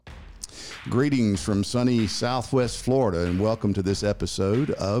Greetings from sunny Southwest Florida, and welcome to this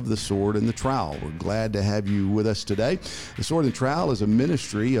episode of The Sword and the Trowel. We're glad to have you with us today. The Sword and the Trowel is a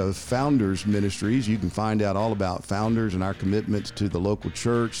ministry of Founders Ministries. You can find out all about Founders and our commitment to the local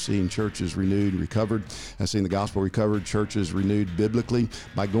church, seeing churches renewed and recovered, seeing the gospel recovered, churches renewed biblically,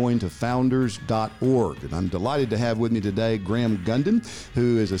 by going to founders.org. And I'm delighted to have with me today Graham Gundon,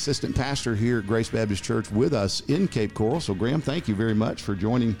 who is assistant pastor here at Grace Baptist Church with us in Cape Coral. So, Graham, thank you very much for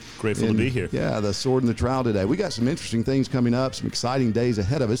joining. Grateful to be here. Yeah, the Sword and the Trowel today. We got some interesting things coming up, some exciting days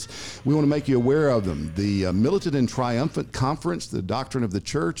ahead of us. We want to make you aware of them. The Militant and Triumphant Conference, the Doctrine of the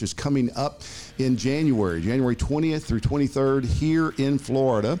Church, is coming up in January 20th through 23rd here in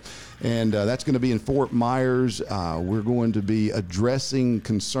Florida. And that's going to be in Fort Myers. We're going to be addressing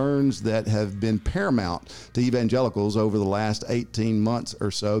concerns that have been paramount to evangelicals over the last 18 months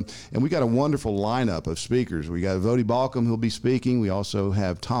or so. And we got a wonderful lineup of speakers. We got Vody Balcom who'll be speaking. We also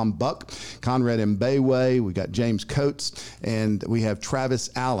have Tom Buck, Conrad Mbewe. We got James Coates, and we have Travis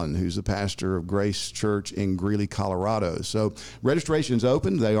Allen, who's the pastor of Grace Church in Greeley, Colorado. So registration's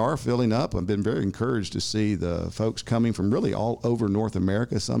open. They are filling up. I've been very encouraged to see the folks coming from really all over North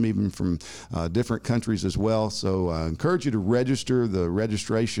America, some even from different countries as well. So I encourage you to register. The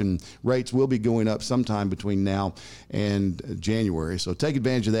registration rates will be going up sometime between now and January. So take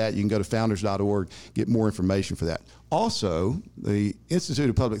advantage of that. You can go to founders.org, get more information for that. Also, the Institute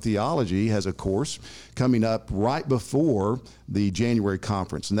of Public Theology has a course coming up right before the January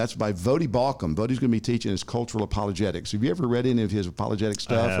conference, and that's by Vody Balcom. Vody's going to be teaching his cultural apologetics. Have you ever read any of his apologetic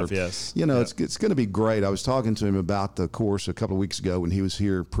stuff? I have, yes. You know, it's going to be great. I was talking to him about the course a couple of weeks ago when he was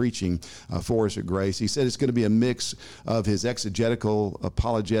here preaching for us at Grace. He said it's going to be a mix of his exegetical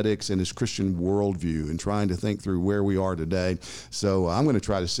apologetics and his Christian worldview and trying to think through where we are today. So I'm going to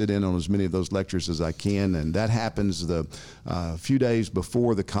try to sit in on as many of those lectures as I can, and that happens the few days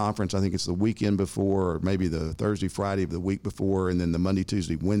before the conference. I think it's the weekend before, or maybe the Thursday, Friday of the week before, and then the Monday,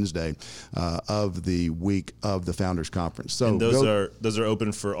 Tuesday, Wednesday of the week of the Founders Conference. So and those are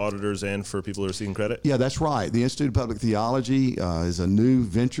open for auditors and for people who are seeking credit? Yeah, that's right. The Institute of Public Theology is a new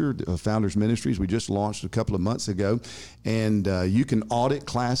venture of Founders Ministries. We just launched a couple of months ago, and you can audit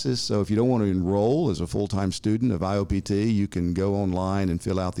classes. So if you don't want to enroll as a full-time student of IOPT, you can go online and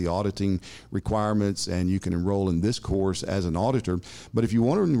fill out the auditing requirements, and you can enroll in this course as an auditor. But if you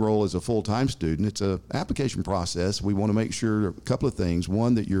want to enroll as a full-time student, it's an application process. We want to make sure a couple of things.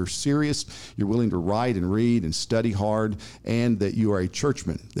 One, that you're serious, you're willing to write and read and study hard, and that you are a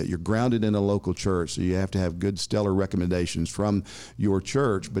churchman, that you're grounded in a local church. So you have to have good, stellar recommendations from your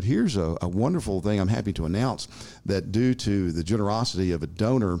church. But here's a wonderful thing I'm happy to announce, that due to the generosity of a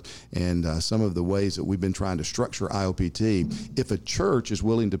donor and some of the ways that we've been trying to structure IOPT, if a church is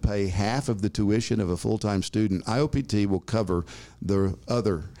willing to pay half of the tuition of a full-time student, IOPT will cover the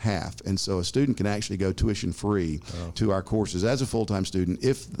other half. And so a student can actually go tuition free to our courses as a full-time student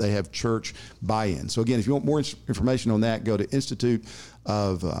if they have church buy-in. So again, if you want more information on that, go to Institute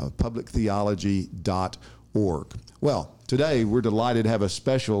of Public Theology.org. Well, today we're delighted to have a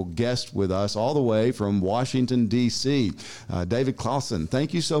special guest with us all the way from Washington, D.C., David Closson.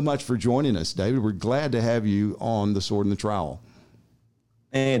 Thank you so much for joining us, David. We're glad to have you on The Sword and the Trowel.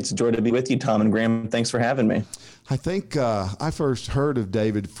 Hey, it's a joy to be with you, Tom and Graham. Thanks for having me. I think I first heard of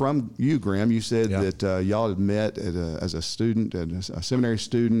David from you, Graham. You said that y'all had met as a student, a seminary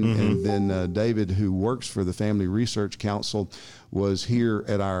student, and then David, who works for the Family Research Council, was here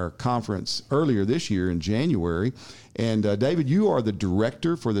at our conference earlier this year in January. And David, you are the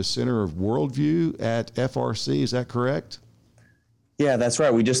director for the Center of Worldview at FRC. Is that correct? Yeah, that's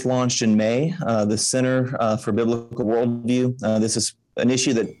right. We just launched in May, the Center for Biblical Worldview. This is an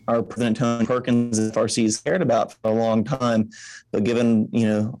issue that our President Tony Perkins at FRC has cared about for a long time, but given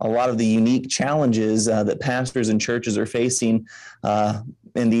a lot of the unique challenges that pastors and churches are facing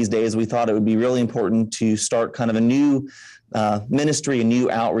in these days, we thought it would be really important to start kind of a new ministry, a new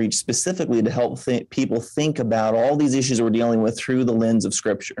outreach specifically to help people think about all these issues we're dealing with through the lens of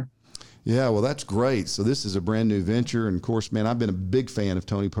Scripture. Yeah, well, that's great. So this is a brand new venture. And of course, man, I've been a big fan of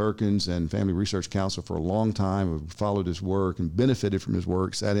Tony Perkins and Family Research Council for a long time. I've followed his work and benefited from his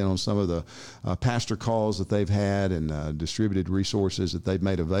work, sat in on some of the pastor calls that they've had and distributed resources that they've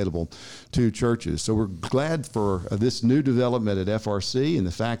made available to churches. So we're glad for this new development at FRC and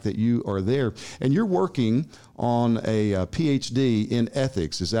the fact that you are there. And you're working on a PhD in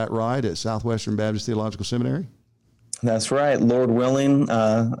ethics. Is that right, at Southwestern Baptist Theological Seminary? That's right. Lord willing,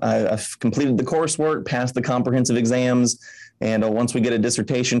 I've completed the coursework, passed the comprehensive exams, And once we get a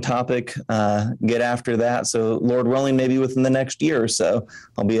dissertation topic, get after that. So Lord willing, maybe within the next year or so,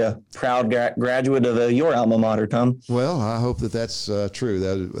 I'll be a proud graduate of your alma mater, Tom. Well, I hope that that's true.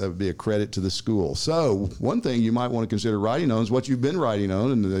 That would be a credit to the school. So one thing you might want to consider writing on is what you've been writing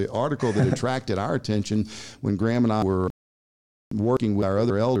on. And the article that attracted our attention when Graham and I were working with our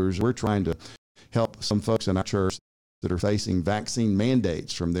other elders, we're trying to help some folks in our church that are facing vaccine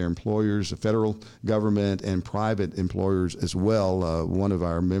mandates from their employers, the federal government, and private employers as well. One of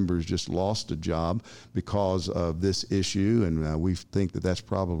our members just lost a job because of this issue, and we think that that's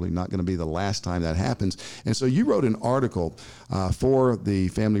probably not going to be the last time that happens. And so you wrote an article for the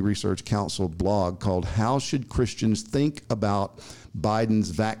Family Research Council blog called "How Should Christians Think About Biden's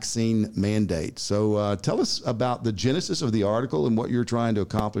Vaccine Mandate?" So tell us about the genesis of the article and what you're trying to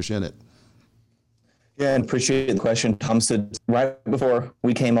accomplish in it. Yeah, and appreciate the question, Tom. So right before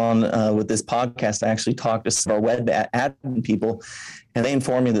we came on with this podcast, I actually talked to some of our web admin people, and they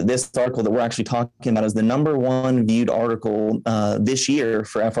informed me that this article that we're actually talking about is the #1 viewed article this year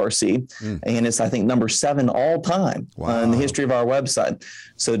for FRC. And it's, I think, #7 all time in the history of our website.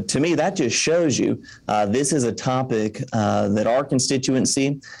 So to me, that just shows you this is a topic that our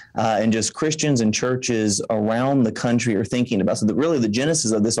constituency and just Christians and churches around the country are thinking about. So really the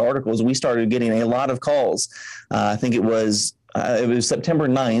genesis of this article is we started getting a lot of calls. I think it was September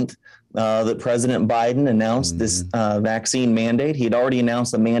 9th. That President Biden announced this vaccine mandate. He had already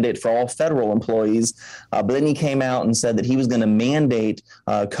announced a mandate for all federal employees, but then he came out and said that he was going to mandate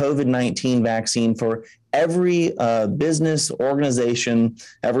COVID-19 vaccine for every business organization,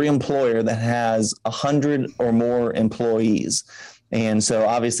 every employer that has 100 or more employees. And so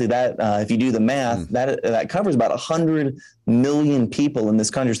obviously that, if you do the math, that covers about 100 million people in this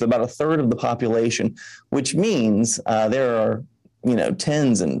country, so about a third of the population, which means there are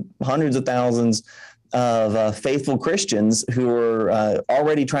tens and hundreds of thousands of faithful Christians who are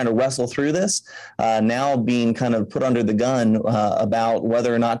already trying to wrestle through this, now being kind of put under the gun about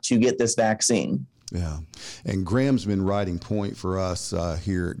whether or not to get this vaccine. Yeah. And Graham's been writing point for us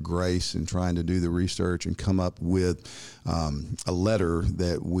here at Grace and trying to do the research and come up with a letter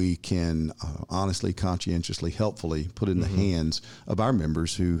that we can honestly, conscientiously, helpfully put in the hands of our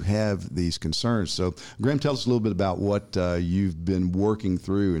members who have these concerns. So, Graham, tell us a little bit about what you've been working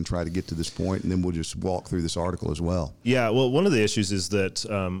through and try to get to this point, and then we'll just walk through this article as well. Yeah, well, one of the issues is that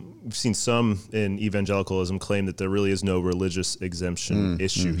we've seen some in evangelicalism claim that there really is no religious exemption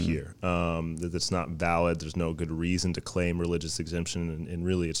issue here, that it's not valid. There's no good reason to claim religious exemption, and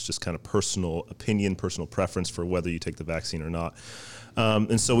really it's just kind of personal opinion, personal preference for whether you take the vaccine or not.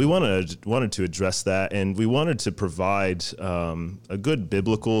 And so we wanted to address that, and we wanted to provide a good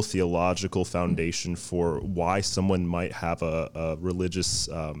biblical, theological foundation for why someone might have a religious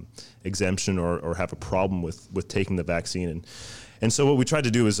exemption or have a problem with taking the vaccine. And so what we tried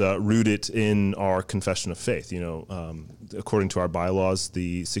to do is root it in our confession of faith. According to our bylaws,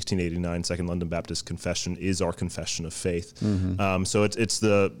 the 1689 Second London Baptist Confession is our confession of faith. So it's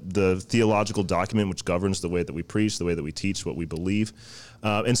the theological document which governs the way that we preach, the way that we teach, what we believe.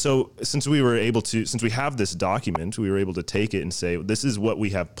 And so since we have this document, we were able to take it and say, this is what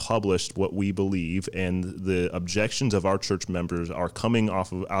we have published, what we believe, and the objections of our church members are coming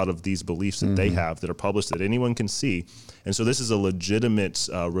out of these beliefs that they have that are published that anyone can see. And so this is a legitimate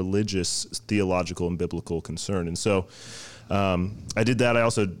religious, theological, and biblical concern. And so I did that. I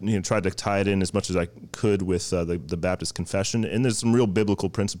also tried to tie it in as much as I could with the Baptist Confession. And there's some real biblical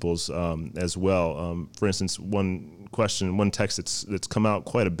principles as well. For instance, one text that's come out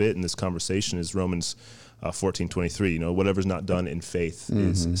quite a bit in this conversation is Romans 14:23. Whatever's not done in faith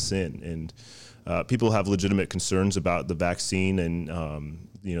is sin. And people have legitimate concerns about the vaccine and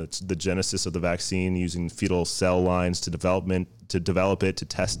it's the genesis of the vaccine, using fetal cell lines to develop it, to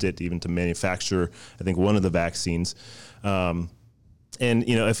test it, even to manufacture, I think, one of the vaccines. And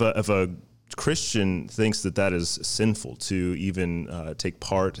if a Christian thinks that is sinful to even take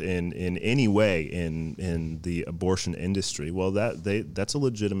part in any way in the abortion industry, well, that's a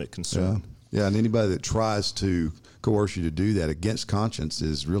legitimate concern. Yeah, and anybody that tries to coerce you to do that against conscience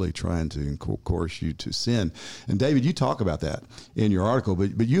is really trying to coerce you to sin. And David, you talk about that in your article,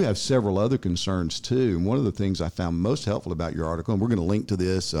 but you have several other concerns too. And one of the things I found most helpful about your article, and we're going to link to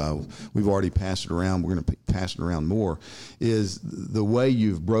this, we've already passed it around, we're going to pass it around more, is the way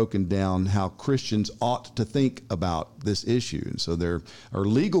you've broken down how Christians ought to think about this issue. And so there are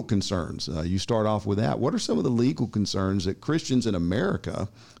legal concerns. You start off with that. What are some of the legal concerns that Christians in America,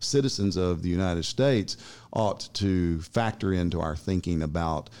 citizens of the United States, ought to factor into our thinking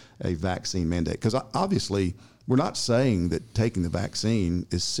about a vaccine mandate? Because obviously we're not saying that taking the vaccine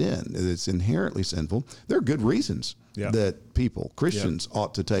is sin. It's inherently sinful. There are good reasons that Christians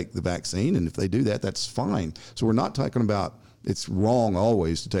ought to take the vaccine. And if they do that, that's fine. So we're not talking about it's wrong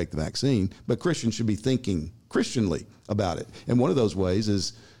always to take the vaccine, but Christians should be thinking Christianly about it. And one of those ways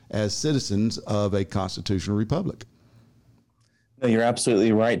is as citizens of a constitutional republic. No, you're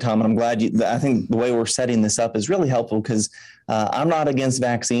absolutely right, Tom. And I'm glad I think the way we're setting this up is really helpful because I'm not against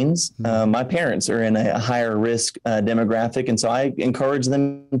vaccines. My parents are in a higher risk demographic. And so I encourage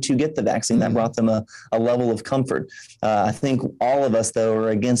them to get the vaccine. That brought them a level of comfort. I think all of us, though, are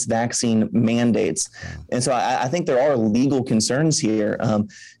against vaccine mandates. And so I think there are legal concerns here.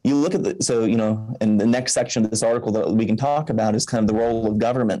 You look at in the next section of this article that we can talk about is kind of the role of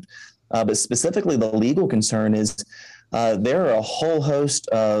government. But specifically, the legal concern is there are a whole host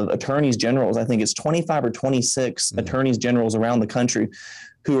of attorneys generals. I think it's 25 or 26 attorneys generals around the country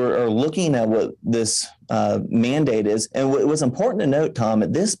who are looking at what this mandate is. And what was important to note, Tom,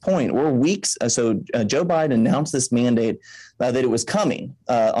 at this point, we're weeks. So Joe Biden announced this mandate that it was coming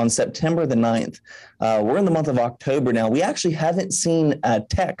on September the 9th. We're in the month of October now. We actually haven't seen a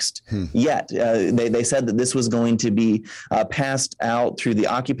text yet. They said that this was going to be passed out through the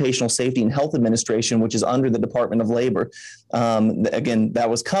Occupational Safety and Health Administration, which is under the Department of Labor. Again, that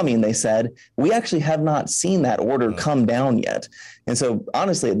was coming, they said. We actually have not seen that order come down yet. And so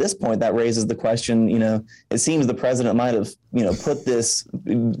honestly, at this point, that raises the question, it seems the president might have,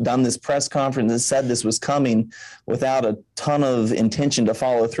 done this press conference and said this was coming without a ton of intention to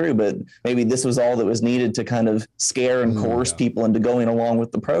follow through. But maybe this was all that was needed to kind of scare and coerce people into going along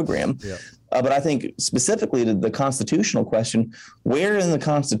with the program. Yeah. But I think specifically to the constitutional question, where in the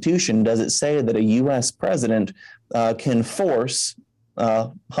Constitution does it say that a U.S. president can force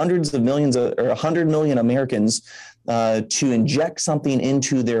hundreds of millions or 100 million Americans to inject something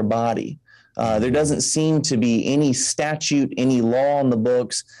into their body? There doesn't seem to be any statute, any law in the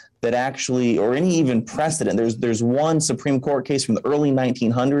books that actually, or any even precedent. There's one Supreme Court case from the early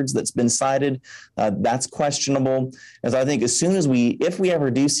 1900s that's been cited. That's questionable. As I think as soon as if we ever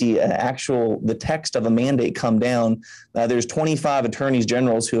do see the text of a mandate come down, there's 25 attorneys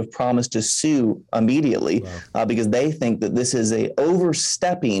generals who have promised to sue immediately because they think that this is a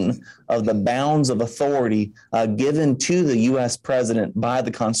overstepping of the bounds of authority given to the U.S. president by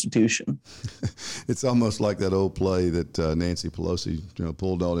the Constitution. It's almost like that old play that Nancy Pelosi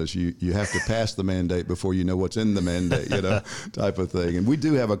pulled on us. You have to pass the mandate before you know what's in the mandate, type of thing. And we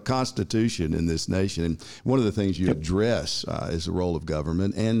do have a constitution in this nation. And one of the things you address is the role of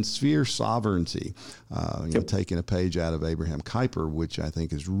government and sphere sovereignty. Taking a page out of Abraham Kuyper, which I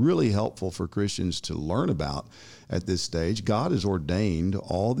think is really helpful for Christians to learn about at this stage. God has ordained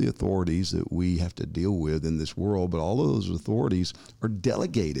all the authorities that we have to deal with in this world, but all of those authorities are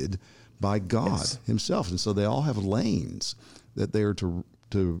delegated by God himself. And so they all have lanes that they are to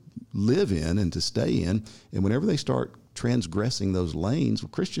live in and to stay in. And whenever they start transgressing those lanes,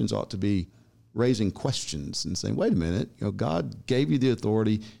 Christians ought to be raising questions and saying, wait a minute, God gave you the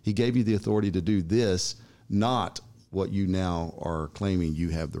authority. He gave you the authority to do this, not what you now are claiming you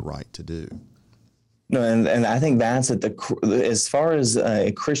have the right to do. No, and I think that's as far as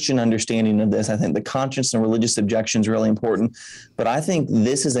a Christian understanding of this, I think the conscience and religious objection is really important. But I think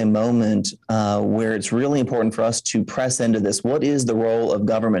this is a moment where it's really important for us to press into this. What is the role of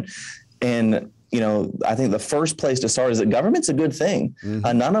government? And I think the first place to start is that government's a good thing.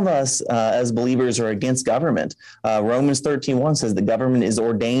 None of us as believers are against government. Romans 13:1 says the government is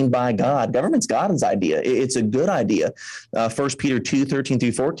ordained by God. Government's God's idea. It's a good idea. 1 Peter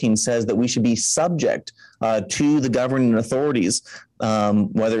 2:13-14 says that we should be subject to the governing authorities,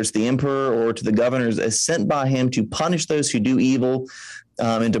 whether it's the emperor or to the governors, as sent by him to punish those who do evil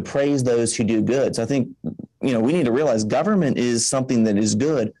and to praise those who do good. So I think, we need to realize government is something that is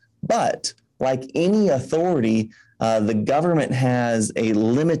good, but like any authority, the government has a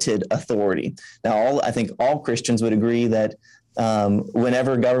limited authority. Now, I think all Christians would agree that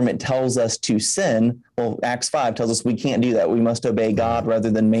whenever government tells us to sin, Acts 5 tells us we can't do that. We must obey God rather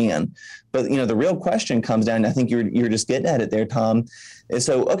than man. But, the real question comes down, and I think you're just getting at it there, Tom, is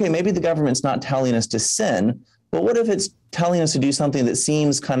maybe the government's not telling us to sin, but what if it's telling us to do something that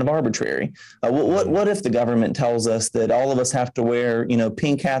seems kind of arbitrary? What if the government tells us that all of us have to wear,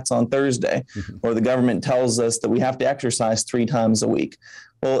 pink hats on Thursday, or the government tells us that we have to exercise 3 times a week?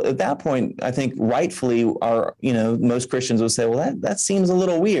 Well, at that point, I think rightfully most Christians would say, well, that seems a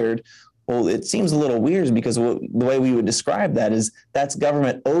little weird. Well, it seems a little weird because the way we would describe that is that's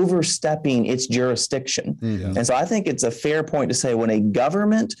government overstepping its jurisdiction. And so I think it's a fair point to say when a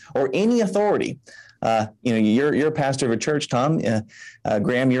government or any authority You're a pastor of a church, Tom.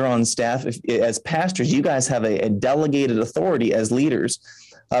 Graham, you're on staff. As pastors, you guys have a delegated authority as leaders.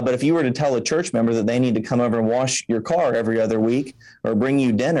 But if you were to tell a church member that they need to come over and wash your car every other week or bring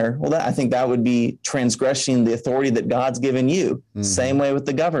you dinner, well, I think that would be transgressing the authority that God's given you. Mm-hmm. Same way with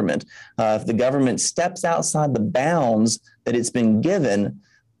the government. If the government steps outside the bounds that it's been given,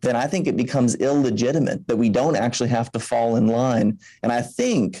 then I think it becomes illegitimate, that we don't actually have to fall in line. And I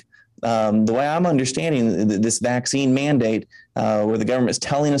think the way I'm understanding this vaccine mandate, where the government is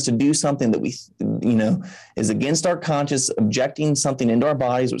telling us to do something that we, is against our conscience, objecting something into our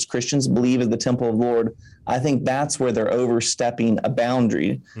bodies, which Christians believe is the temple of the Lord, I think that's where they're overstepping a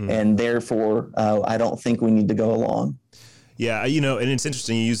boundary. And therefore, I don't think we need to go along. Yeah, and it's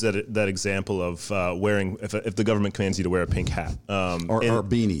interesting you use that example of wearing, if the government commands you to wear a pink hat or a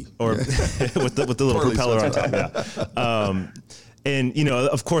beanie, or with the little propeller on top. Yeah. And,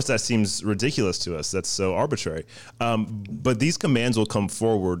 of course, that seems ridiculous to us. That's so arbitrary. But these commands will come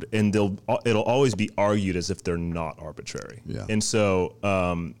forward, and it'll always be argued as if they're not arbitrary. Yeah. And so,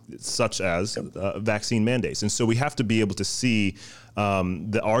 such as vaccine mandates. And so we have to be able to see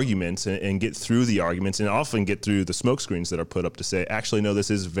the arguments and get through the arguments, and often get through the smoke screens that are put up to say, actually, no,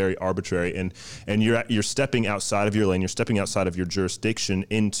 this is very arbitrary, and you're stepping outside of your lane, you're stepping outside of your jurisdiction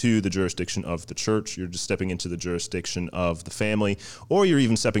into the jurisdiction of the church, you're just stepping into the jurisdiction of the family, or you're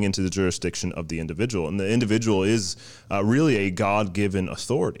even stepping into the jurisdiction of the individual. And the individual is really a God-given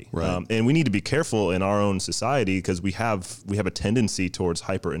authority. Right. And we need to be careful in our own society, because we have a tendency towards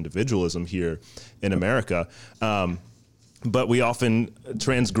hyper-individualism here in America. But we often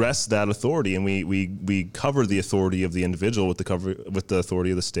transgress that authority, and we cover the authority of the individual with the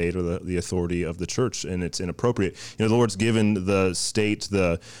authority of the state or the authority of the church, and it's inappropriate. The Lord's given the state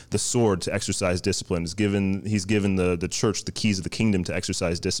the sword to exercise discipline. He's given the church the keys of the kingdom to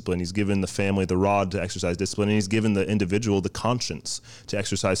exercise discipline. He's given the family the rod to exercise discipline, and he's given the individual the conscience to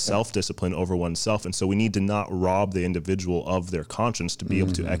exercise self-discipline over oneself. And so we need to not rob the individual of their conscience to be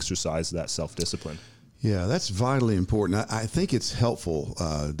able to exercise that self-discipline. Yeah, that's vitally important. I think it's helpful,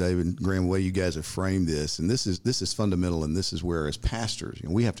 David and Graham, the way you guys have framed this, and this is fundamental, and this is where, as pastors,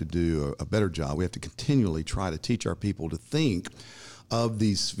 we have to do a better job. We have to continually try to teach our people to think of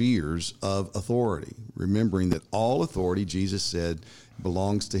these spheres of authority, remembering that all authority, Jesus said,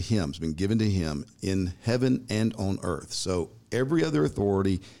 belongs to him. It's been given to him in heaven and on earth. So every other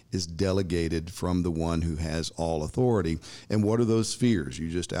authority is delegated from the one who has all authority. And what are those spheres? You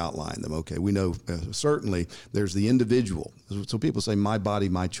just outlined them. Okay, we know certainly there's the individual. So people say, my body,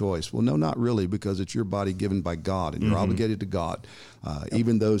 my choice. Well, no, not really, because it's your body given by God, and you're obligated to God.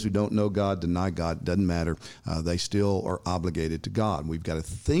 Even those who don't know God, deny God, doesn't matter. They still are obligated to God. We've got to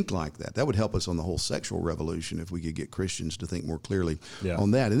think like that. That would help us on the whole sexual revolution if we could get Christians to think more clearly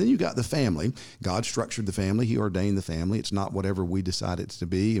on that. And then you got the family. God structured the family. He ordained the family. It's not whatever we decide it's to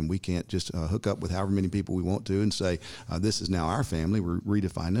be, and we can't just hook up with however many people we want to and say, this is now our family. We're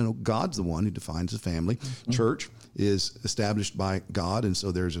redefining it. No, God's the one who defines the family. Church is established by God, and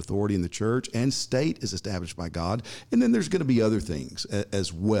so there's authority in the church, and state is established by God. And then there's going to be other things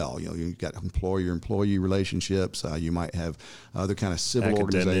as well. You've got employer-employee relationships. You might have other kind of civil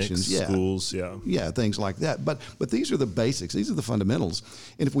organizations. Schools, things like that. But these are the basics. These are the fundamentals.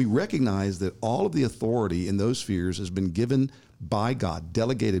 And if we recognize that all of the authority in those spheres has been given by God,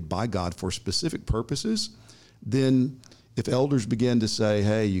 delegated by God for specific purposes, then if elders begin to say,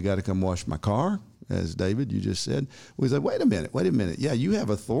 hey, you got to come wash my car, as David, you just said, we say, wait a minute. Yeah, you have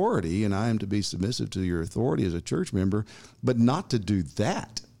authority, and I am to be submissive to your authority as a church member, but not to do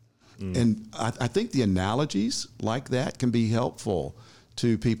that. And I think the analogies like that can be helpful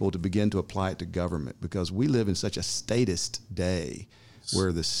to people to begin to apply it to government, because we live in such a statist day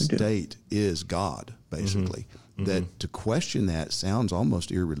where the state is God, basically, that to question that sounds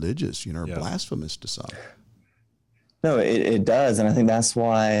almost irreligious, or blasphemous to some. No, it does. And I think that's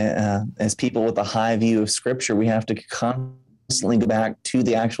why, as people with a high view of Scripture, we have to constantly go back to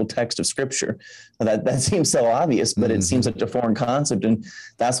the actual text of Scripture. That seems so obvious, but it seems such a foreign concept. And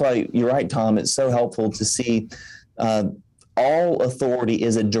that's why you're right, Tom. It's so helpful to see all authority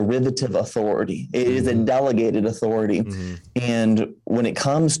is a derivative authority. It is a delegated authority. And when it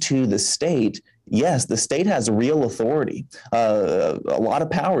comes to the state, yes, the state has real authority. A lot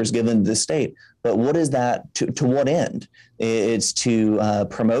of power is given to the state, But what is that to what end? It's to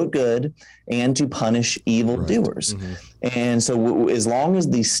promote good and to punish evildoers. Right. And so as long as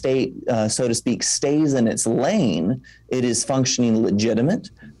the state, so to speak, stays in its lane, it is functioning legitimate.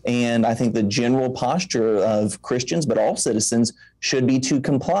 And I think the general posture of Christians, but all citizens, should be to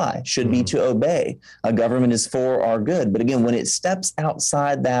comply, should be to obey. A government is for our good. But again, when it steps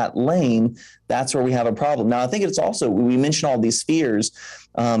outside that lane, that's where we have a problem. Now, I think it's also, we mentioned all these spheres.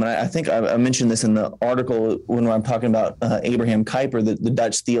 And I think I mentioned this in the article when I'm talking about Abraham Kuyper, the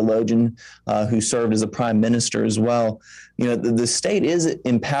Dutch theologian who served as a prime minister as well. You know, the state is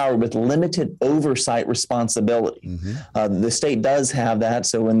empowered with limited oversight responsibility. The state does have that.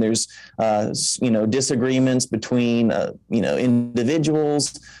 So when there's, disagreements between,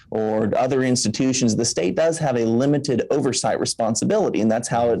 individuals or other institutions, the state does have a limited oversight responsibility, and that's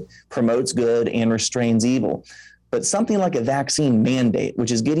how it promotes good and restrains evil. But something like a vaccine mandate,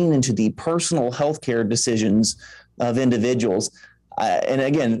 which is getting into the personal healthcare decisions of individuals. And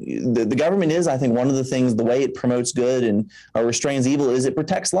again, the government is, I think, one of the things, the way it promotes good and restrains evil is it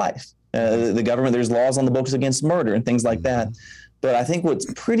protects life. The government, there's laws on the books against murder and things like that. But I think what's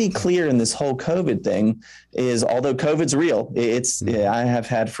pretty clear in this whole COVID thing is, although COVID's real, I have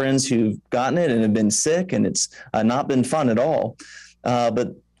had friends who've gotten it and have been sick, and it's not been fun at all.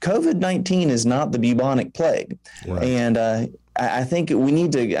 But COVID-19 is not the bubonic plague. Right. And I think we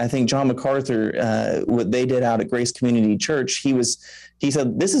need to, I think John MacArthur, what they did out at Grace Community Church, he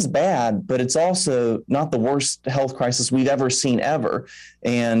said, this is bad, but it's also not the worst health crisis we've ever seen ever.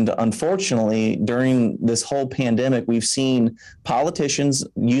 And unfortunately, during this whole pandemic, we've seen politicians,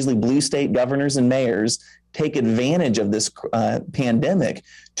 usually blue state governors and mayors, take advantage of this pandemic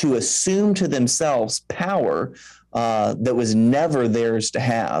to assume to themselves power that was never theirs to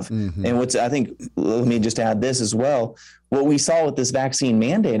have. And I think, let me just add this as well. What we saw with this vaccine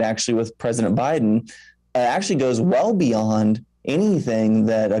mandate, actually with President Biden, actually goes well beyond anything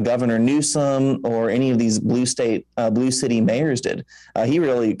that a Governor Newsom or any of these blue city mayors did. He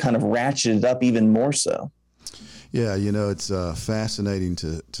really kind of ratcheted up even more so. Yeah, it's fascinating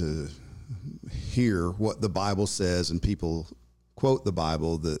to hear what the Bible says, and people quote the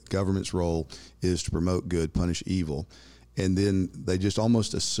Bible that government's role is to promote good, punish evil. And then they just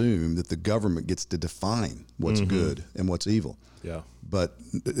almost assume that the government gets to define what's good and what's evil. Yeah. But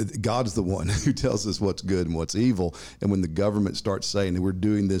God's the one who tells us what's good and what's evil. And when the government starts saying that we're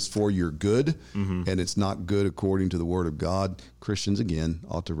doing this for your good, and it's not good according to the word of God, Christians, again,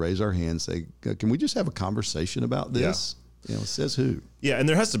 ought to raise our hands and say, can we just have a conversation about this? Yeah. Says who? Yeah, and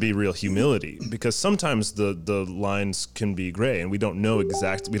there has to be real humility, because sometimes the lines can be gray and we don't know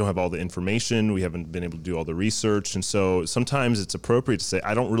exactly, we don't have all the information, we haven't been able to do all the research, and so sometimes it's appropriate to say,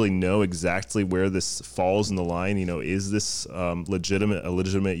 I don't really know exactly where this falls in the line. Is this a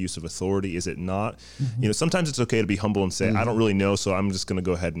legitimate use of authority? Is it not? Sometimes it's okay to be humble and say, I don't really know, so I'm just going to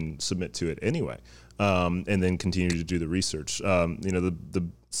go ahead and submit to it anyway, and then continue to do the research. The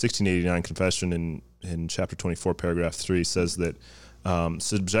 1689 Confession in chapter 24, paragraph 3 says that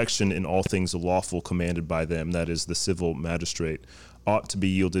subjection in all things lawful commanded by them, that is the civil magistrate, ought to be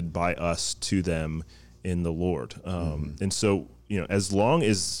yielded by us to them in the Lord. And so, as long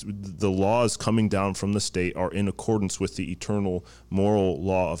as the laws coming down from the state are in accordance with the eternal moral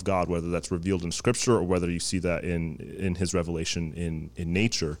law of God, whether that's revealed in Scripture or whether you see that in His revelation in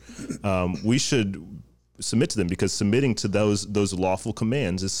nature, we should submit to them, because submitting to those lawful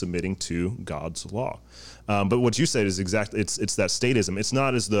commands is submitting to God's law. But what you said is exactly, it's that statism. It's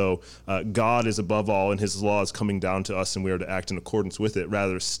not as though God is above all and His law is coming down to us and we are to act in accordance with it.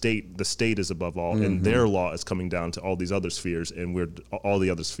 Rather, the state is above all, and their law is coming down to all these other spheres, and all the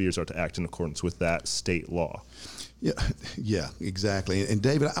other spheres are to act in accordance with that state law. Yeah, exactly. And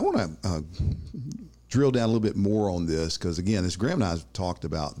David, I want to drill down a little bit more on this, because again, as Graham and I have talked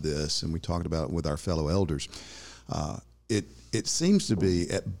about this, and we talked about it with our fellow elders, it seems to be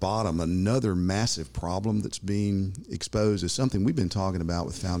at bottom another massive problem that's being exposed as something we've been talking about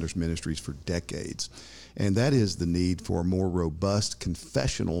with Founders Ministries for decades, and that is the need for a more robust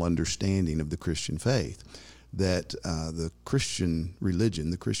confessional understanding of the Christian faith. That the Christian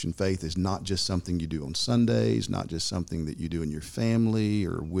religion, the Christian faith, is not just something you do on Sundays, not just something that you do in your family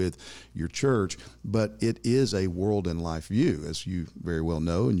or with your church, but it is a world and life view, as you very well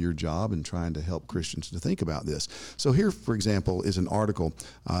know in your job and trying to help Christians to think about this. So here, for example, is an article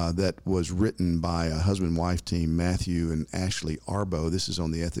that was written by a husband-wife team, Matthew and Ashley Arbo. This is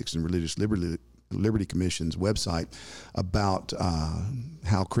on the Ethics and Religious Liberty Commission's website, about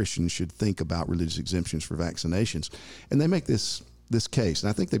how Christians should think about religious exemptions for vaccinations. And they make this case, and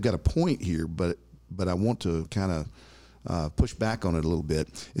I think they've got a point here, but I want to kind of push back on it a little bit.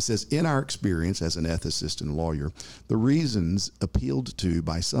 It says, in our experience as an ethicist and lawyer, the reasons appealed to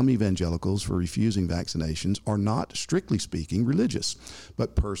by some evangelicals for refusing vaccinations are not, strictly speaking, religious,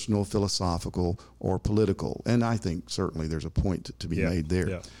 but personal, philosophical, or political. And I think certainly there's a point to be made there.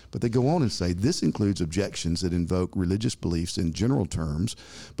 Yeah. But they go on and say, this includes objections that invoke religious beliefs in general terms,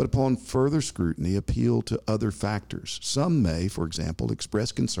 but upon further scrutiny appeal to other factors. Some may, for example,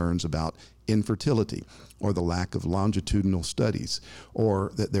 express concerns about infertility or the lack of longitudinal studies,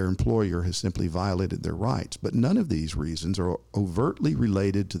 or that their employer has simply violated their rights. But none of these reasons are overtly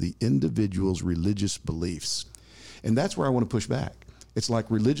related to the individual's religious beliefs. And that's where I want to push back. It's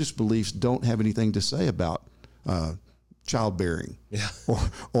like religious beliefs don't have anything to say about childbearing,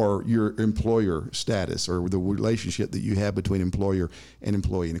 or your employer status, or the relationship that you have between employer and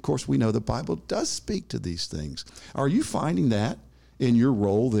employee. And of course, we know the Bible does speak to these things. Are you finding that in your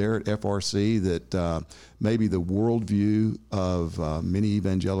role there at FRC, that maybe the worldview of many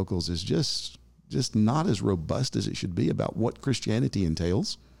evangelicals is just not as robust as it should be about what Christianity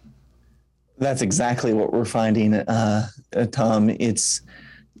entails? That's exactly what we're finding, Tom. It's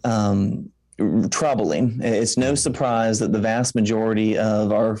troubling. It's no surprise that the vast majority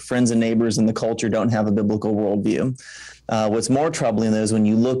of our friends and neighbors in the culture don't have a biblical worldview. What's more troubling, though, is when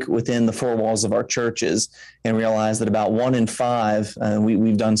you look within the four walls of our churches and realize that about 1 in 5,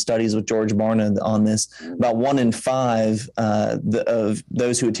 we've done studies with George Barna on this, about 1 in 5 of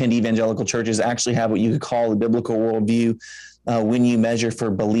those who attend evangelical churches actually have what you could call a biblical worldview. When you measure for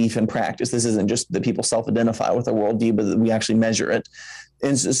belief and practice. This isn't just that people self-identify with a worldview, but that we actually measure it.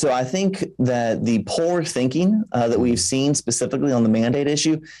 And so I think that the poor thinking that we've seen specifically on the mandate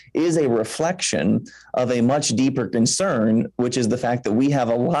issue is a reflection of a much deeper concern, which is the fact that we have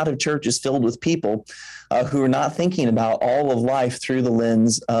a lot of churches filled with people who are not thinking about all of life through the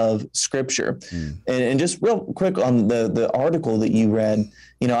lens of Scripture. And just real quick on the article that you read,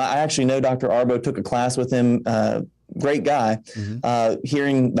 I actually know Dr. Arbo, took a class with him. Great guy.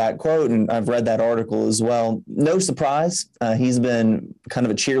 Hearing that quote, and I've read that article as well. No surprise. He's been kind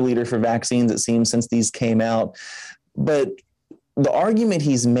of a cheerleader for vaccines, it seems, since these came out. But the argument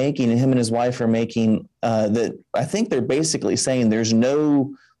he's making, and him and his wife are making, that I think they're basically saying there's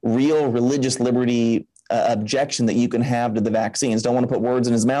no real religious liberty objection that you can have to the vaccines. Don't want to put words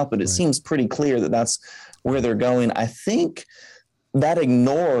in his mouth, but it seems pretty clear that that's where they're going. I think that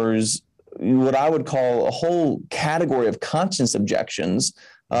ignores what I would call a whole category of conscience objections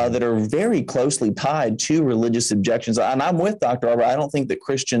that are very closely tied to religious objections. And I'm with Dr. Arbor. I don't think that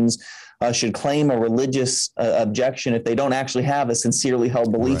Christians should claim a religious objection if they don't actually have a sincerely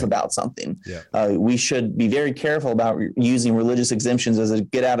held belief about something. We should be very careful about using religious exemptions as a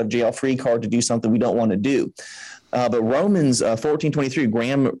get out of jail free card to do something we don't want to do. But Romans 14:23,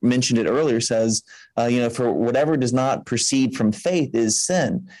 Graham mentioned it earlier, says, for whatever does not proceed from faith is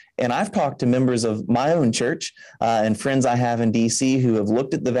sin. And I've talked to members of my own church and friends I have in D.C. who have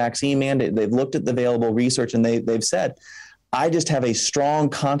looked at the vaccine mandate, they've looked at the available research, and they've said, I just have a strong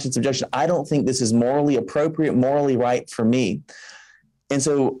conscience objection. I don't think this is morally appropriate, morally right for me. And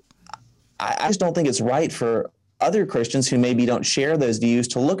so I just don't think it's right for other Christians who maybe don't share those views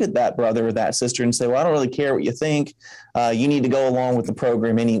to look at that brother or that sister and say, well, I don't really care what you think. You need to go along with the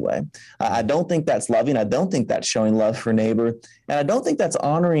program anyway. I don't think that's loving. I don't think that's showing love for neighbor. And I don't think that's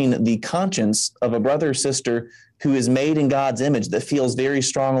honoring the conscience of a brother or sister who is made in God's image that feels very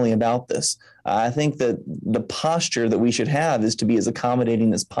strongly about this. I think that the posture that we should have is to be as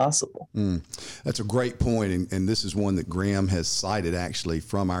accommodating as possible. That's a great point, and this is one that Graham has cited actually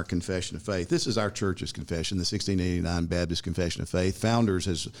from our Confession of Faith. This is our church's confession, the 1689 Baptist Confession of Faith. Founders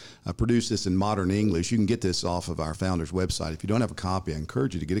has produced this in modern English. You can get this off of our Founders website. If you don't have a copy, I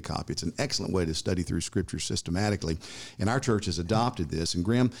encourage you to get a copy. It's an excellent way to study through Scripture systematically, and our church has adopted this. And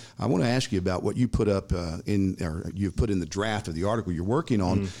Graham, I want to ask you about what you put up you've put in the draft of the article you're working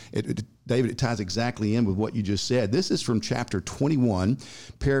on. David, it ties exactly in with what you just said. This is from chapter 21,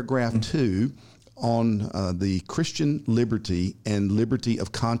 paragraph 2, on the Christian liberty and liberty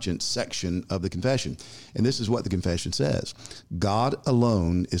of conscience section of the confession. And this is what the confession says. God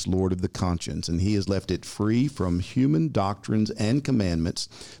alone is Lord of the conscience, and he has left it free from human doctrines and commandments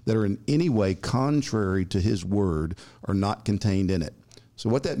that are in any way contrary to his word or not contained in it. So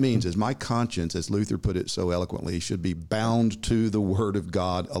what that means is my conscience, as Luther put it so eloquently, should be bound to the Word of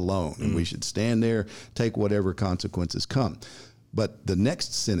God alone. And we should stand there, take whatever consequences come. But the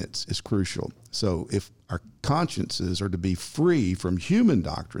next sentence is crucial. So if our consciences are to be free from human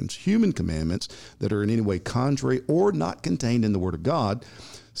doctrines, human commandments that are in any way contrary or not contained in the Word of God,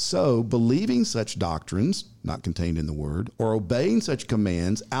 So believing such doctrines, not contained in the word, or obeying such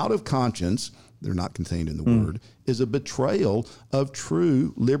commands out of conscience, they're not contained in the word, is a betrayal of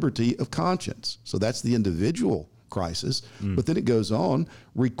true liberty of conscience. So that's the individual crisis. But then it goes on,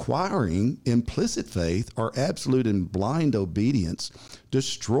 requiring implicit faith or absolute and blind obedience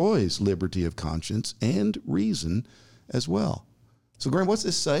destroys liberty of conscience and reason as well. So Graham, what's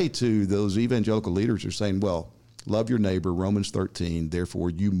this say to those evangelical leaders who are saying, well, love your neighbor, Romans 13,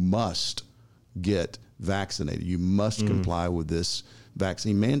 therefore you must get vaccinated. You must comply with this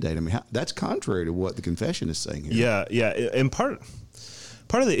vaccine mandate. I mean, that's contrary to what the confession is saying here. Yeah. And part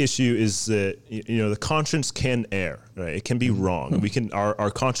of the issue is that, the conscience can err, right? It can be wrong. We can,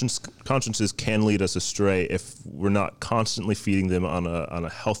 our consciences can lead us astray if we're not constantly feeding them on a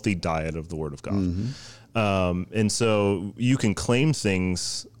healthy diet of the Word of God. And so you can claim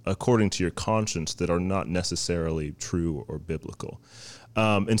things according to your conscience that are not necessarily true or biblical.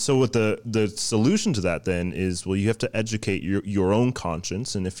 And so what the solution to that then is, well, you have to educate your own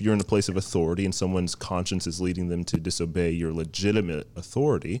conscience. And if you're in a place of authority and someone's conscience is leading them to disobey your legitimate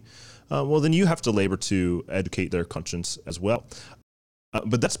authority, well, then you have to labor to educate their conscience as well.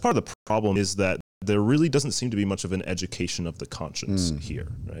 But that's part of the problem, is that there really doesn't seem to be much of an education of the conscience here,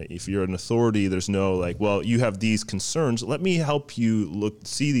 right? If you're an authority, there's no like, well, you have these concerns. Let me help you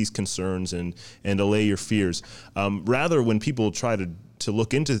see these concerns and allay your fears. Rather, when people try to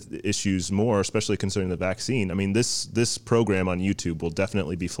look into issues more, especially concerning the vaccine, I mean, this program on YouTube will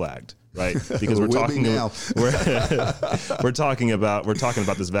definitely be flagged, right? Because we're talking about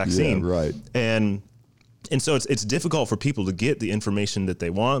this vaccine, yeah, right? And so it's difficult for people to get the information that they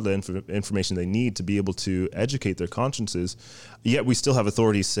want, the information they need to be able to educate their consciences. Yet we still have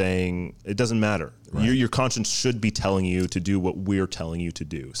authorities saying it doesn't matter. Right. Your conscience should be telling you to do what we're telling you to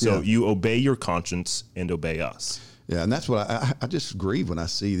do. So you obey your conscience and obey us. Yeah, and that's what I just grieve when I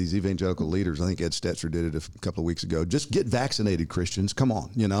see these evangelical leaders. I think Ed Stetzer did it a couple of weeks ago. Just get vaccinated, Christians. Come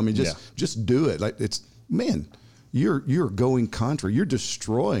on, just do it. Like you're going contrary. You're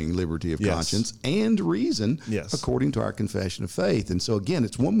destroying liberty of conscience and reason according to our confession of faith. And so again,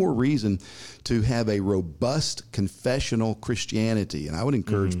 it's one more reason to have a robust confessional Christianity. And I would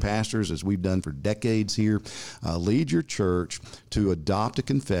encourage pastors, as we've done for decades here, lead your church to adopt a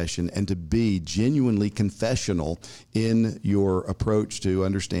confession and to be genuinely confessional in your approach to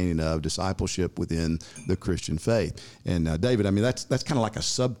understanding of discipleship within the Christian faith. And David, I mean, that's kind of like a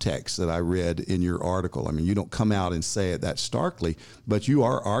subtext that I read in your article. I mean, you don't come out and say it that starkly, but you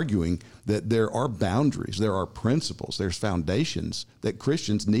are arguing that there are boundaries, there are principles, there's foundations that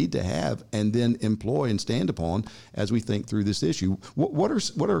Christians need to have and then employ and stand upon as we think through this issue. What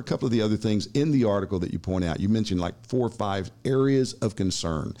are a couple of the other things in the article that you point out? You mentioned like 4 or 5 areas of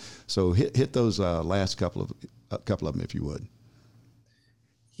concern. So hit those last couple of them, if you would.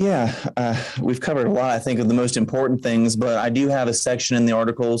 Yeah, we've covered a lot, I think, of the most important things, but I do have a section in the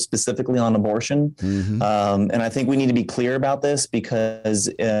article specifically on abortion. And I think we need to be clear about this because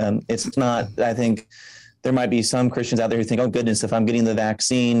it's not, I think there might be some Christians out there who think, oh, goodness, if I'm getting the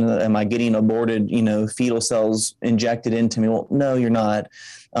vaccine, am I getting aborted, fetal cells injected into me? Well, no, you're not.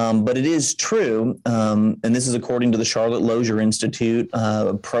 But it is true, and this is according to the Charlotte Lozier Institute,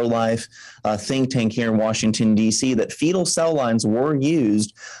 pro-life think tank here in Washington, D.C., that fetal cell lines were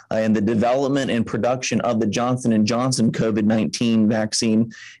used in the development and production of the Johnson & Johnson COVID-19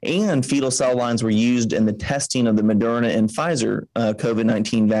 vaccine, and fetal cell lines were used in the testing of the Moderna and Pfizer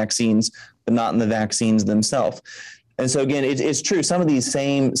COVID-19 vaccines, but not in the vaccines themselves. And so, again, it's true. Some of these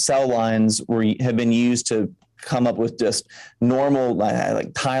same cell lines have been used to come up with just normal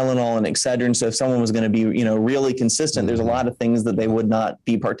like Tylenol and Excedrin. So if someone was going to be, really consistent, there's a lot of things that they would not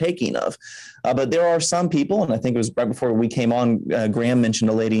be partaking of. But there are some people, and I think it was right before we came on, Graham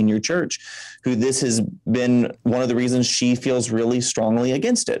mentioned a lady in your church who this has been one of the reasons she feels really strongly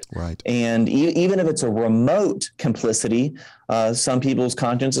against it. Right. And even if it's a remote complicity, some people's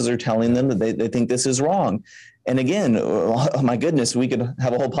consciences are telling them that they think this is wrong. And again, oh my goodness, we could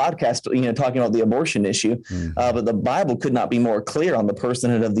have a whole podcast, talking about the abortion issue. But the Bible could not be more clear on the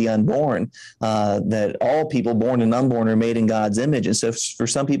personhood of the unborn, that all people born and unborn are made in God's image. And so for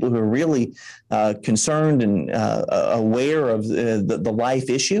some people who are really concerned and aware of the life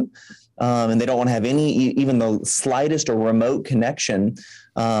issue, and they don't want to have even the slightest or remote connection,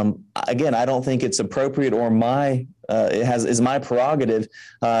 again, I don't think it's appropriate or is my prerogative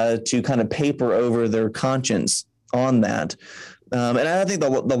to kind of paper over their conscience on that. And I think the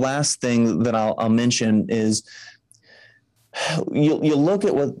last thing that I'll mention is you look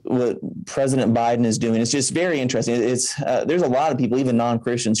at what President Biden is doing. It's just very interesting. There's a lot of people, even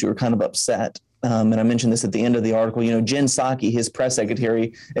non-Christians, who are kind of upset and I mentioned this at the end of the article, Jen Psaki, his press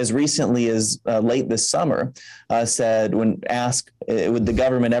secretary, as recently as late this summer, said when asked, would the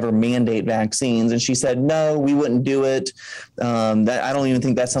government ever mandate vaccines? And she said, no, we wouldn't do it. That I don't even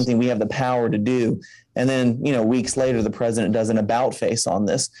think that's something we have the power to do. And then, weeks later, the president does an about face on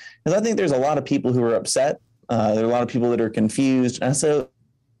this. Because I think there's a lot of people who are upset. There are a lot of people that are confused. And so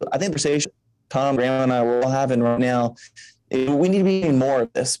I think the conversation Tom, Graham, and I were all having right now, we need to be doing more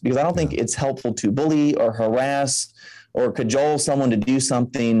of this, because I don't think it's helpful to bully or harass or cajole someone to do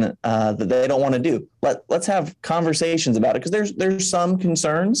something that they don't want to do. Let's have conversations about it, because there's some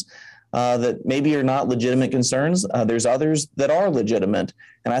concerns that maybe are not legitimate concerns. There's others that are legitimate.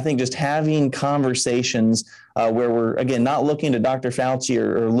 And I think just having conversations where we're, again, not looking to Dr. Fauci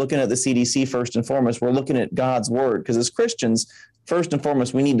or looking at the CDC first and foremost, we're looking at God's word. Because as Christians, first and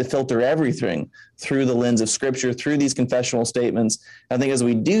foremost, we need to filter everything through the lens of Scripture, through these confessional statements. I think as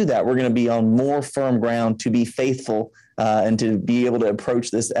we do that, we're going to be on more firm ground to be faithful and to be able to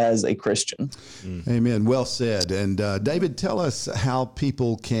approach this as a Christian. Amen. Well said. And David, tell us how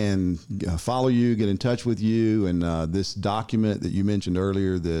people can follow you, get in touch with you, and this document that you mentioned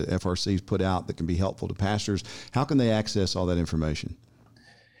earlier, the FRC's put out that can be helpful to pastors. How can they access all that information?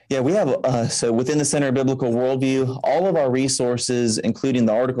 Yeah, we have, so within the Center of Biblical Worldview, all of our resources, including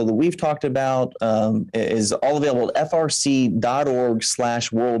the article that we've talked about, is all available at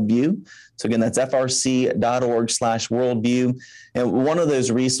frc.org/worldview. So again, that's frc.org/worldview. And one of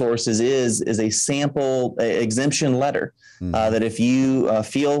those resources is a sample exemption letter that if you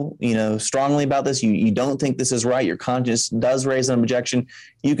feel, strongly about this, you don't think this is right, your conscience does raise an objection,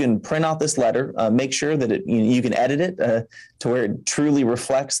 you can print out this letter, make sure that you can edit it to where it truly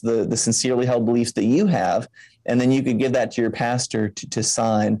reflects the sincerely held beliefs that you have. And then you could give that to your pastor to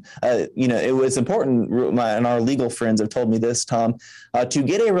sign. It was important, and our legal friends have told me this, Tom, to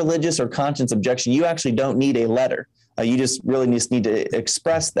get a religious or conscience objection, you actually don't need a letter. You just really need to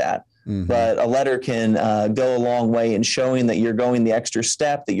express that. Mm-hmm. But a letter can go a long way in showing that you're going the extra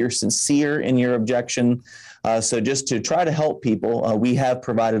step, that you're sincere in your objection. So just to try to help people, we have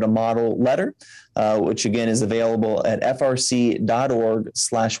provided a model letter, which again is available at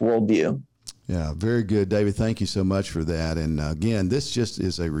frc.org/worldview. Yeah, very good, David. Thank you so much for that. And again, this just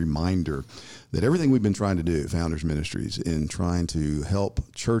is a reminder that everything we've been trying to do at Founders Ministries in trying to help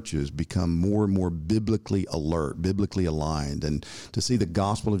churches become more and more biblically alert, biblically aligned, and to see the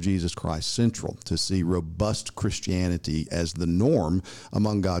gospel of Jesus Christ central, to see robust Christianity as the norm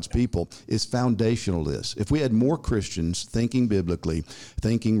among God's people is foundational to this. If we had more Christians thinking biblically,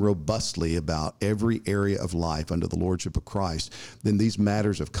 thinking robustly about every area of life under the lordship of Christ, then these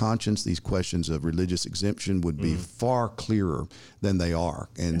matters of conscience, these questions of religious exemption would be far clearer than they are.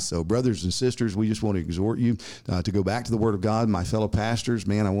 And so, brothers and sisters, we just want to exhort you to go back to the Word of God. My fellow pastors,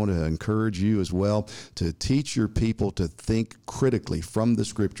 man, I want to encourage you as well to teach your people to think critically from the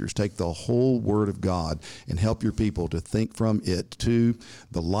Scriptures. Take the whole Word of God and help your people to think from it to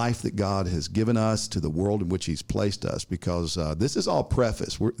the life that God has given us, to the world in which He's placed us, because this is all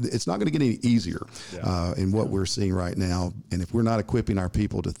preface. It's not going to get any easier in what we're seeing right now. And if we're not equipping our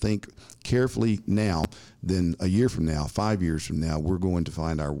people to think carefully now, then a year from now, 5 years from now, we're going to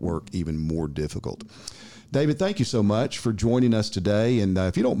find our work even more difficult. David, thank you so much for joining us today. And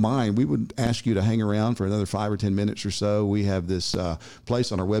if you don't mind, we would ask you to hang around for another 5 or 10 minutes or so. We have this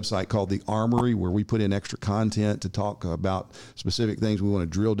place on our website called The Armory, where we put in extra content to talk about specific things we want to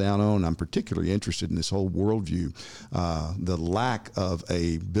drill down on. I'm particularly interested in this whole worldview, the lack of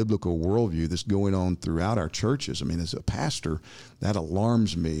a biblical worldview that's going on throughout our churches. I mean, as a pastor, that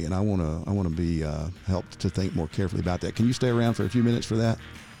alarms me, and I want to be helped to think more carefully about that. Can you stay around for a few minutes for that?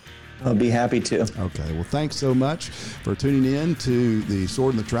 I'll be happy to. Okay. Well, thanks so much for tuning in to the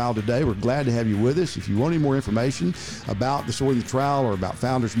Sword and the Trowel today. We're glad to have you with us. If you want any more information about the Sword and the Trowel or about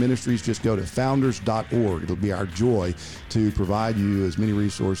Founders Ministries, just go to founders.org. It'll be our joy to provide you as many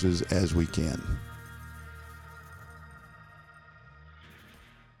resources as we can.